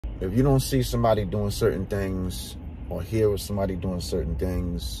If you don't see somebody doing certain things or hear of somebody doing certain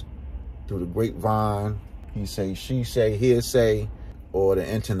things through the grapevine, he say, she say, hearsay, or the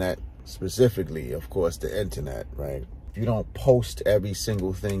internet, specifically, of course, the internet, right? If you don't post every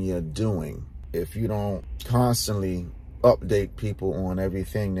single thing you're doing, if you don't constantly update people on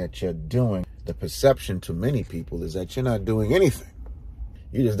everything that you're doing, the perception to many people is that you're not doing anything.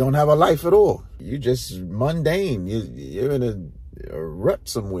 You just don't have a life at all. You're just mundane. You're in a rut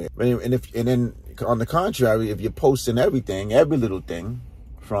somewhere. And then on the contrary, if you're posting everything, every little thing,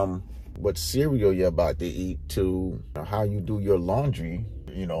 from what cereal you're about to eat to how you do your laundry,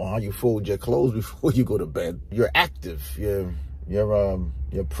 you know, how you fold your clothes before you go to bed, you're active. You're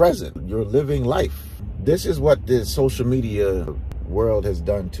present. You're living life. This is what the social media world has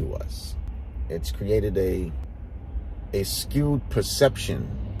done to us. It's created a skewed perception,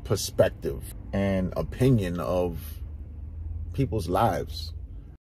 perspective, and opinion of people's lives.